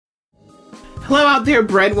Hello out there,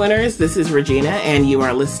 breadwinners. This is Regina, and you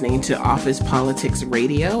are listening to Office Politics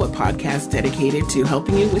Radio, a podcast dedicated to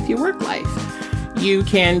helping you with your work life. You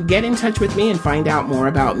can get in touch with me and find out more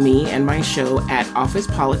about me and my show at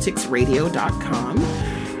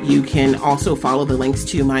officepoliticsradio.com. You can also follow the links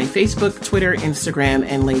to my Facebook, Twitter, Instagram,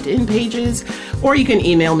 and LinkedIn pages, or you can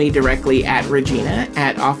email me directly at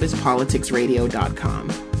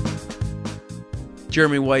regina@officepoliticsradio.com.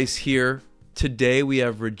 Jeremy Weiss here. Today we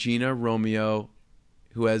have Regina Romeo,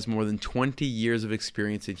 who has more than 20 years of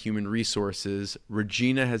experience in human resources.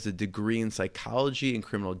 Regina has a degree in psychology and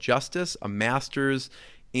criminal justice, a master's,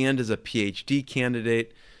 and is a PhD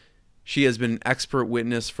candidate. She has been an expert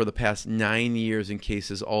witness for the past 9 years in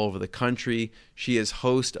cases all over the country. She is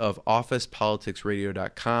host of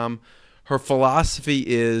OfficePoliticsRadio.com. Her philosophy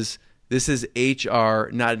is, this is HR,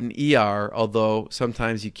 not an ER, although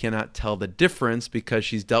sometimes you cannot tell the difference because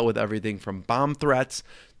she's dealt with everything from bomb threats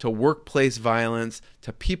to workplace violence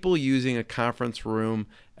to people using a conference room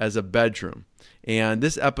as a bedroom. And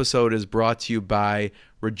this episode is brought to you by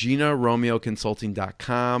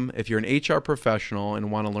ReginaRomeoConsulting.com. If you're an HR professional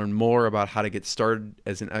and want to learn more about how to get started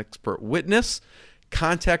as an expert witness,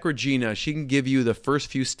 contact Regina. She can give you the first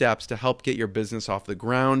few steps to help get your business off the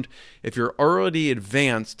ground. If you're already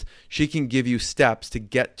advanced, she can give you steps to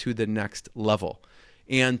get to the next level.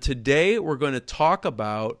 And today we're going to talk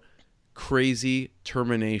about crazy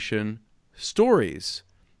termination stories.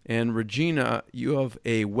 And Regina, you have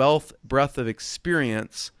a breadth of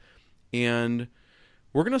experience, and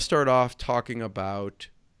we're going to start off talking about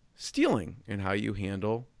stealing and how you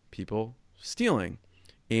handle people stealing.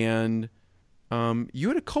 And you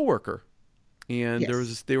had a coworker, and Yes.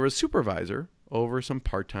 there was a supervisor over some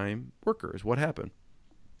part-time workers. What happened?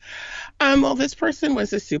 Well, this person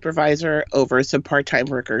was a supervisor over some part-time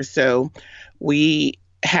workers. So we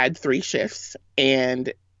had 3 shifts,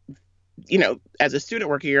 and as a student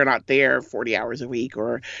worker, you're not there 40 hours a week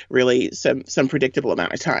or really some predictable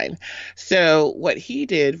amount of time. So what he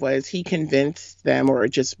did was he convinced them, or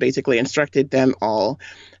just basically instructed them all,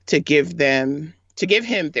 to give him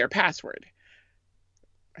their password.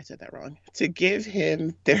 I said that wrong. To give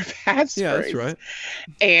him their passwords. Yeah, that's right.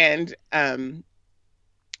 And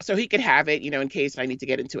so he could have it, in case I need to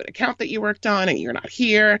get into an account that you worked on and you're not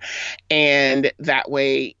here. And that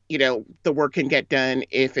way, the work can get done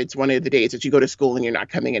if it's one of the days that you go to school and you're not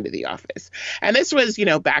coming into the office. And this was,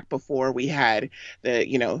 back before we had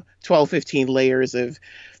the, 12, 15 layers of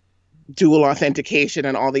dual authentication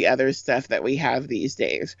and all the other stuff that we have these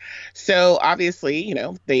days. So obviously,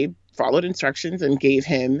 they followed instructions and gave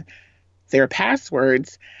him their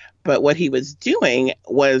passwords. But what he was doing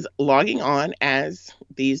was logging on as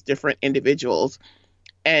these different individuals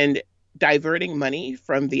and diverting money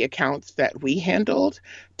from the accounts that we handled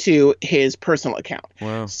to his personal account.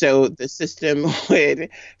 Wow. So the system would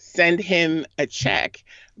send him a check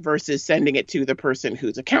versus sending it to the person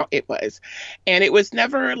whose account it was. And it was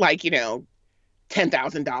never like,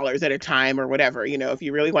 $10,000 at a time or whatever. If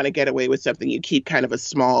you really want to get away with something, you keep kind of a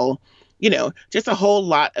small, just a whole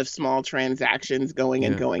lot of small transactions going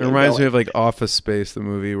and going. It reminds me of like Office Space, the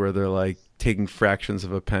movie where they're like taking fractions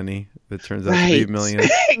of a penny that turns out to be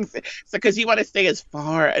millions. So because you want to stay as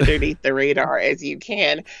far underneath the radar as you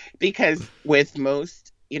can, because with most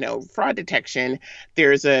fraud detection,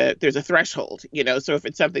 there's a threshold, so if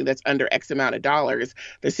it's something that's under X amount of dollars,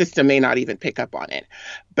 the system may not even pick up on it.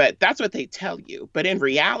 But that's what they tell you. But in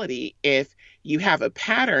reality, if you have a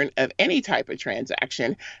pattern of any type of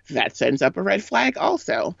transaction, that sends up a red flag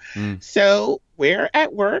also. So we're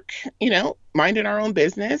at work, minding our own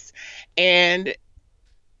business, and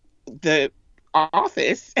the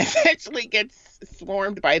office essentially gets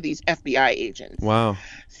swarmed by these FBI agents. Wow.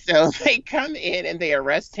 So they come in and they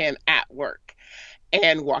arrest him at work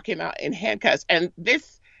and walk him out in handcuffs. And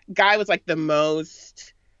this guy was like the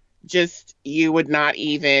most, just, you would not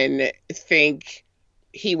even think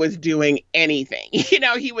he was doing anything.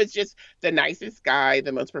 He was just the nicest guy,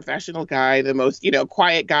 the most professional guy, the most,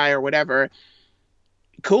 quiet guy or whatever.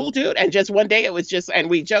 Cool dude. And just one day it was just, and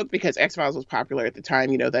we joked because X-Files was popular at the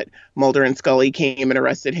time, that Mulder and Scully came and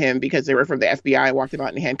arrested him because they were from the FBI and walked him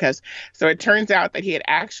out in handcuffs. So it turns out that he had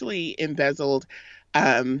actually embezzled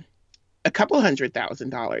a couple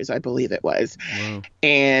 $100,000, I believe it was. Wow.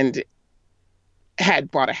 And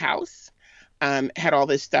had bought a house, had all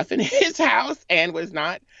this stuff in his house, and was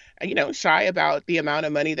not, shy about the amount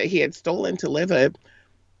of money that he had stolen to live a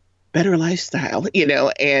better lifestyle,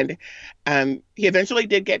 and he eventually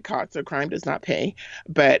did get caught, so crime does not pay,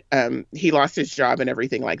 but he lost his job and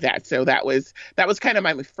everything like that. So that was kind of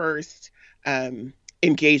my first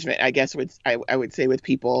engagement, I guess I would say, with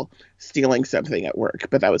people stealing something at work,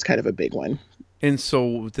 but that was kind of a big one. And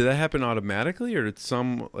so, did that happen automatically, or did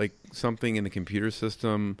something in the computer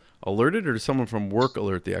system alert it, or did someone from work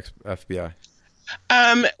alert the FBI?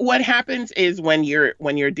 What happens is when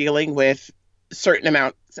you're dealing with certain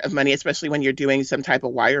amounts of money, especially when you're doing some type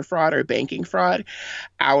of wire fraud or banking fraud,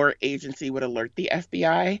 our agency would alert the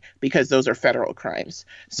FBI because those are federal crimes.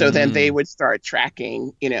 So then they Mm. would start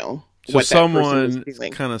tracking, So what that person was someone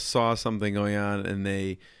doing. kind of saw something going on, and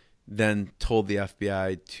they then told the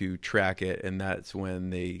FBI to track it, and that's when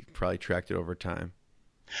they probably tracked it over time.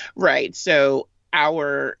 Right. So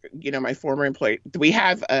my former employer, we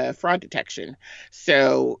have fraud detection.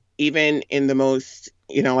 So even in the most,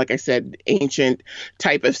 like I said, ancient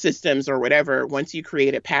type of systems or whatever, once you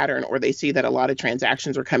create a pattern or they see that a lot of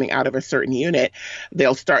transactions are coming out of a certain unit,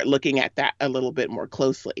 they'll start looking at that a little bit more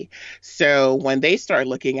closely. So when they start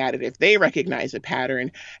looking at it, if they recognize a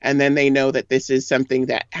pattern and then they know that this is something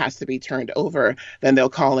that has to be turned over, then they'll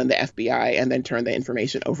call in the FBI and then turn the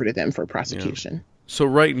information over to them for Yeah. prosecution. So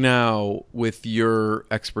right now, with your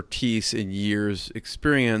expertise and years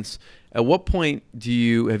experience, at what point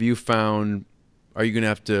have you found, are you going to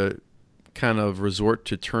have to kind of resort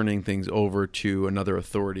to turning things over to another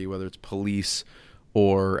authority, whether it's police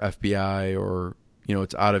or FBI, or,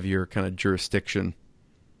 it's out of your kind of jurisdiction?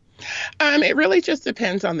 It really just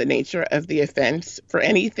depends on the nature of the offense. For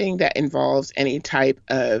anything that involves any type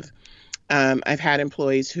of, I've had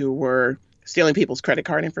employees who were stealing people's credit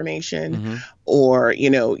card information Mm-hmm. or,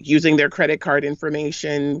 using their credit card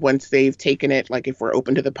information once they've taken it. Like if we're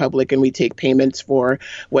open to the public and we take payments for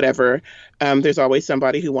whatever, there's always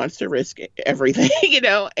somebody who wants to risk everything,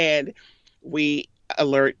 and we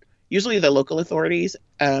alert usually the local authorities,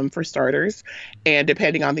 for starters. And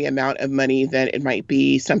depending on the amount of money, then it might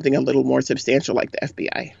be something a little more substantial like the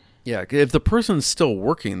FBI. Yeah, if the person's still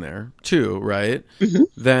working there too, right? Hmm. Hmm.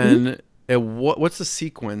 Then what's the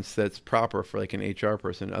sequence that's proper for like an HR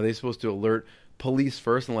person? Are they supposed to alert police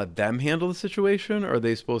first and let them handle the situation? Or are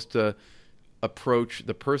they supposed to approach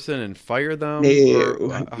the person and fire them? Or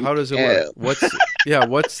No, how does it work? no.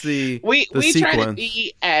 What's the We try to sequence?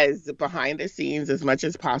 be as behind the scenes as much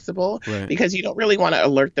as possible Right. because you don't really want to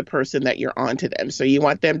alert the person that you're on to them. So you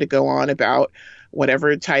want them to go on about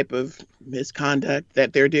whatever type of misconduct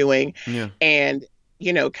that they're doing Yeah. and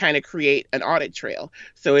kind of create an audit trail.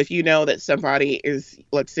 So if you know that somebody is,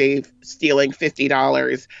 let's say, stealing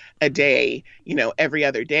 $50 a day, every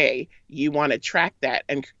other day, you want to track that.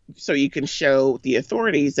 And so you can show the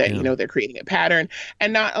authorities that, Yeah. they're creating a pattern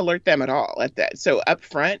and not alert them at all at that. So up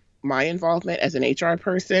front, my involvement as an HR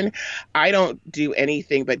person, I don't do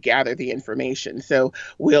anything but gather the information. So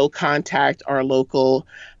we'll contact our local,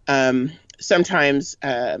 sometimes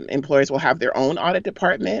employers will have their own audit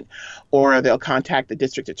department, or they'll contact the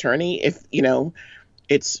district attorney if,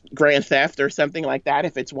 it's grand theft or something like that.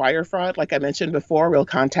 If it's wire fraud, like I mentioned before, we'll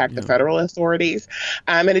contact the Yeah. federal authorities.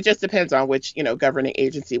 And it just depends on which, governing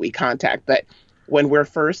agency we contact. But when we're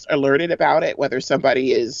first alerted about it, whether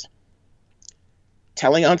somebody is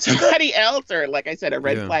telling on somebody else or, like I said, a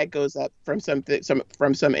red Yeah. flag goes up from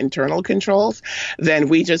some internal controls, then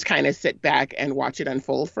we just kind of sit back and watch it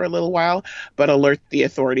unfold for a little while, but alert the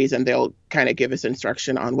authorities and they'll kind of give us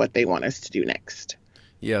instruction on what they want us to do next.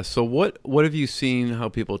 Yeah. So what have you seen how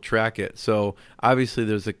people track it? So obviously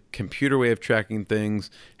there's a computer way of tracking things.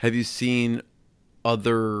 Have you seen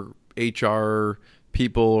other HR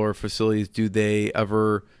people or facilities, do they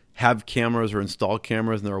ever have cameras or install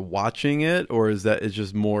cameras and they're watching it, or is that it's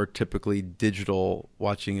just more typically digital,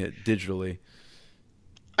 watching it digitally?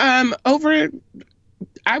 Over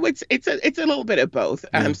I would say it's a little bit of both.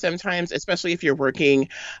 Yeah. Sometimes, especially if you're working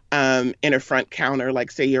in a front counter,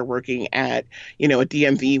 like say you're working at a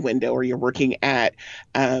DMV window, or you're working at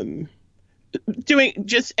doing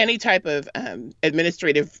just any type of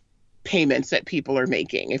administrative payments that people are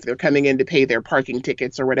making. If they're coming in to pay their parking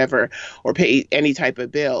tickets or whatever, or pay any type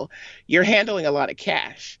of bill, you're handling a lot of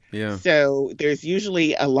cash. Yeah. So there's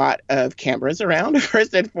usually a lot of cameras around,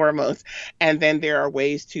 first and foremost. And then there are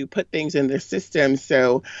ways to put things in the system.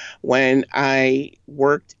 So when I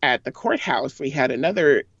worked at the courthouse, we had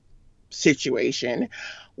another situation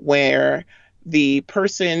where the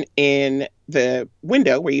person in the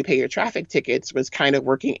window where you pay your traffic tickets was kind of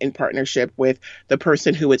working in partnership with the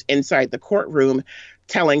person who was inside the courtroom,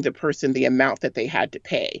 telling the person the amount that they had to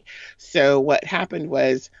pay. So what happened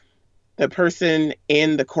was the person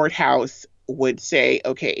in the courthouse would say,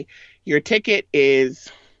 okay, your ticket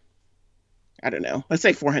is, I don't know, let's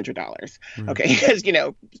say $400. Mhm. Okay, because,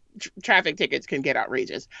 traffic tickets can get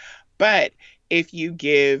outrageous. But if you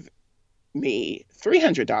give me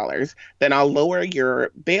 $300, then I'll lower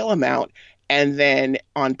your bail amount. And then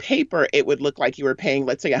on paper, it would look like you were paying,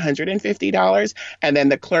 let's say, $150. And then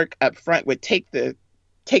the clerk up front would take the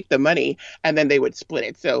money, and then they would split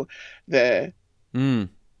it. So the Mm.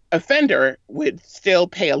 offender would still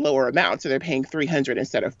pay a lower amount. So they're paying 300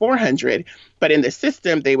 instead of 400. But in the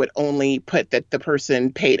system, they would only put that the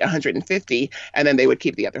person paid 150, and then they would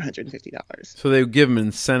keep the other $150. So they would give them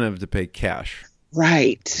incentive to pay cash.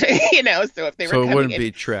 Right. So if they were So it coming wouldn't in,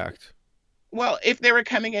 be tracked. well, if they were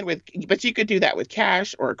coming in with, but you could do that with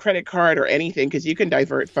cash or a credit card or anything, because you can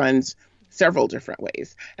divert funds several different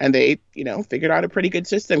ways. And they, figured out a pretty good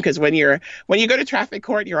system, because when you go to traffic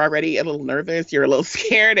court, you're already a little nervous, you're a little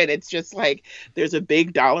scared, and it's just like there's a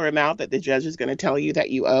big dollar amount that the judge is going to tell you that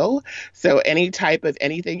you owe. So any type of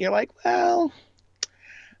anything, you're like, well,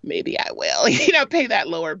 maybe I will, pay that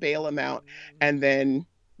lower bail amount. And then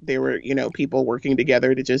there were, people working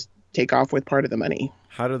together to just take off with part of the money.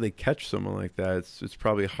 How do they catch someone like that? It's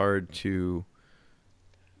probably hard to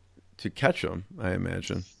catch them, I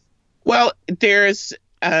imagine. Well, there's,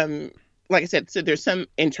 like I said, so there's some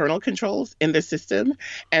internal controls in the system.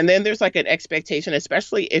 And then there's like an expectation,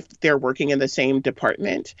 especially if they're working in the same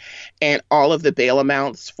department, and all of the bail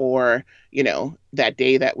amounts for, that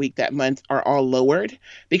day, that week, that month are all lowered,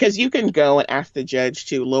 because you can go and ask the judge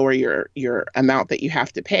to lower your amount that you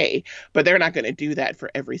have to pay, but they're not going to do that for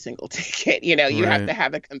every single ticket. You Right. have to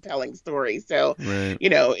have a compelling story. So, Right.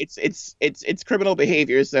 it's criminal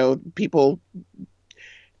behavior. So people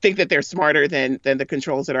think that they're smarter than the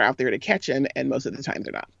controls that are out there to catch them, and most of the time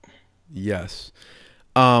they're not. Yes.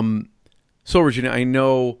 So Regina, I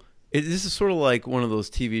know this is sort of like one of those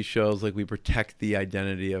TV shows, like we protect the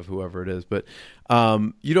identity of whoever it is, but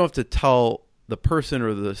you don't have to tell the person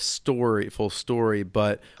or the full story,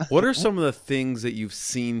 but what are some of the things that you've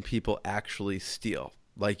seen people actually steal?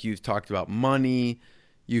 Like you've talked about money,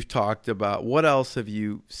 you've talked about, what else have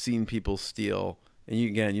you seen people steal? And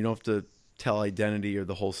you don't have to tell identity or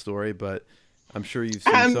the whole story, but I'm sure you've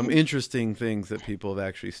seen some interesting things that people have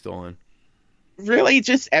actually stolen. Really,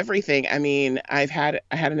 just everything. I mean, I had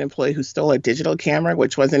an employee who stole a digital camera,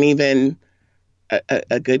 which wasn't even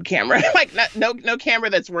a good camera, like no camera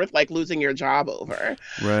that's worth like losing your job over.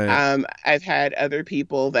 Right. I've had other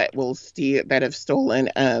people that have stolen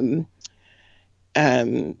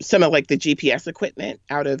some of like the GPS equipment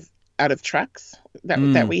out of trucks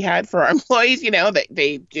that we had for our employees, that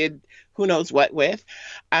they did who knows what with.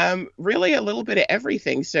 Really a little bit of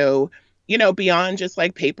everything. So, beyond just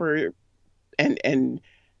like paper and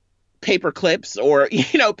paper clips or,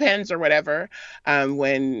 pens or whatever,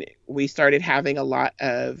 when we started having a lot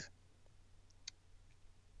of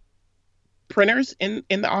printers in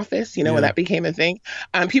the office, Yeah. when that became a thing,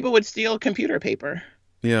 people would steal computer paper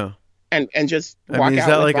Yeah. and just I walk mean, is out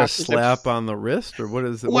that with like a boxes of- slap on the wrist, or what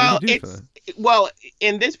is it? Well, What do you do for that?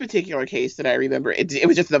 in this particular case that I remember, it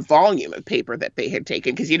was just the volume of paper that they had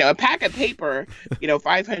taken. Because, a pack of paper,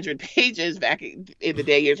 500 pages back in the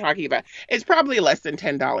day you're talking about, it's probably less than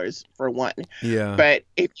 $10 for one. Yeah. But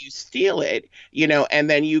if you steal it, and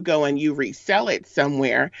then you go and you resell it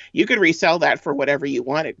somewhere, you could resell that for whatever you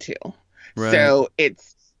want it to. Right. So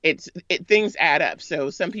things add up. So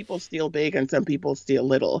some people steal big and some people steal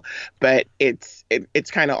little, but it's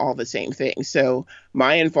kind of all the same thing. So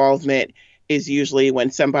my involvement is usually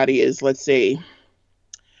when somebody is, let's say,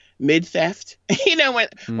 mid theft,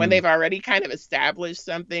 when they've already kind of established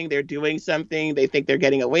something, they're doing something, they think they're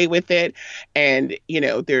getting away with it, and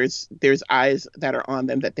there's eyes that are on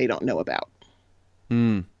them that they don't know about.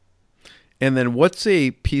 And then what's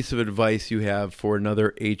a piece of advice you have for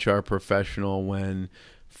another HR professional when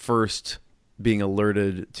first being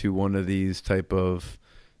alerted to one of these type of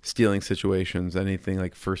stealing situations? Anything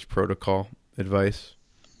like first protocol advice?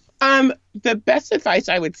 The best advice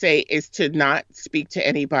I would say is to not speak to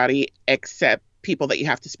anybody except people that you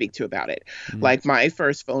have to speak to about it. Like my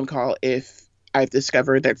first phone call, if I've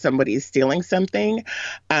discovered that somebody is stealing something,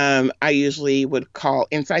 I usually would call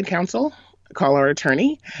inside counsel, call our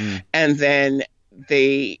attorney, and then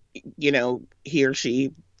they, he or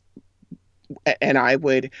she and I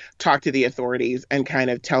would talk to the authorities and kind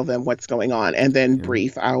of tell them what's going on, and then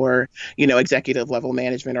brief our, executive level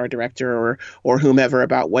management, our director or whomever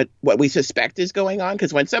about what we suspect is going on.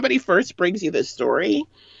 Because when somebody first brings you this story,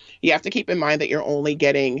 you have to keep in mind that you're only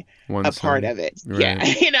getting a part of it. Right.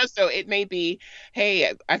 Yeah. So it may be,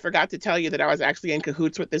 hey, I forgot to tell you that I was actually in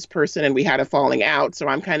cahoots with this person and we had a falling out. So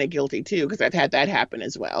I'm kind of guilty too, because I've had that happen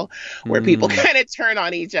as well, where people kind of turn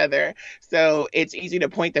on each other. So it's easy to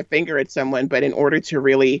point the finger at someone, but in order to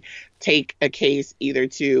really take a case either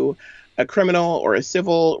to a criminal or a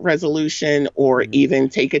civil resolution, or even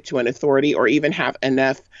take it to an authority, or even have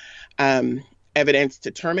enough evidence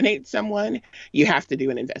to terminate someone, you have to do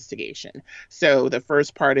an investigation. So the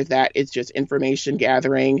first part of that is just information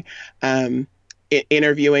gathering,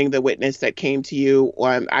 interviewing the witness that came to you.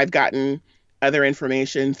 I've gotten other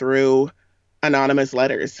information through anonymous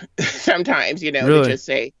letters sometimes, to just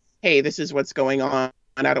say, hey, this is what's going on.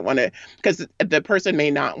 And I don't want to, because the person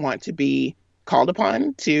may not want to be called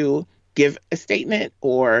upon to give a statement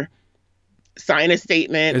or sign a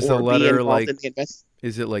statement. Is or the letter be involved like, in the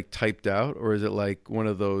is it like typed out, or is it like one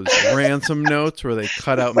of those ransom notes where they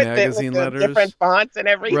cut out with magazine the letters? Different fonts and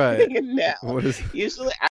everything. Right. No. What is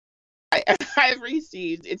Usually I've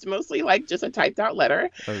received, it's mostly like just a typed out letter,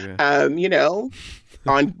 okay.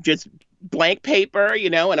 On just blank paper,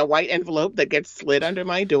 in a white envelope that gets slid under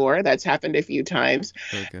my door. That's happened a few times.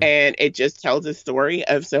 Okay. And it just tells a story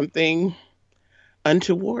of something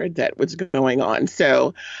untoward that was going on.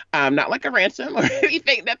 So not like a ransom or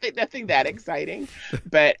anything, nothing that exciting,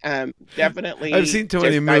 but definitely. I've seen too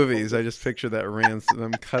many movies. I just picture that ransom,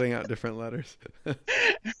 them cutting out different letters.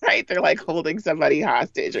 Right. They're like holding somebody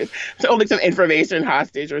hostage, or holding some information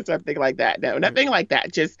hostage or something like that. No, nothing like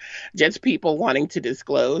that. Just people wanting to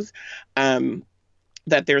disclose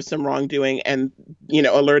that there's some wrongdoing, and,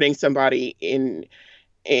 alerting somebody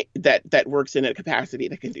that works in a capacity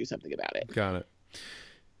that can do something about it. Got it.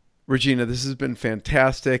 Regina, this has been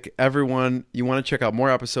fantastic. Everyone, you want to check out more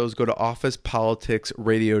episodes, go to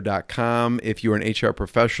officepoliticsradio.com. If you're an HR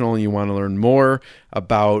professional and you want to learn more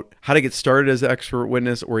about how to get started as an expert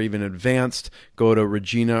witness or even advanced, go to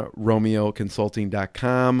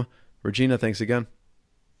reginaromeoconsulting.com. Regina, thanks again.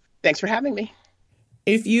 Thanks for having me.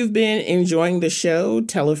 If you've been enjoying the show,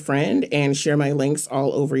 tell a friend and share my links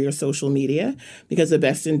all over your social media, because the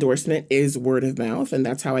best endorsement is word of mouth, and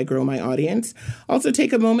that's how I grow my audience. Also,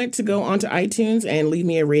 take a moment to go onto iTunes and leave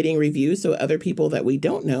me a rating review so other people that we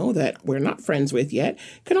don't know, that we're not friends with yet,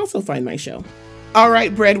 can also find my show. All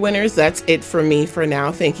right, breadwinners, that's it for me for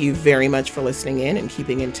now. Thank you very much for listening in and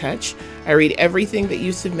keeping in touch. I read everything that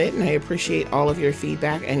you submit, and I appreciate all of your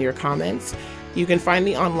feedback and your comments. You can find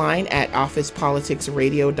me online at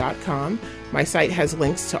officepoliticsradio.com. My site has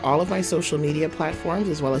links to all of my social media platforms,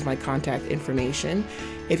 as well as my contact information.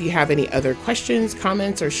 If you have any other questions,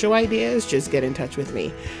 comments, or show ideas, just get in touch with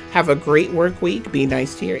me. Have a great work week. Be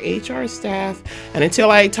nice to your HR staff. And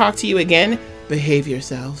until I talk to you again, behave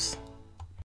yourselves.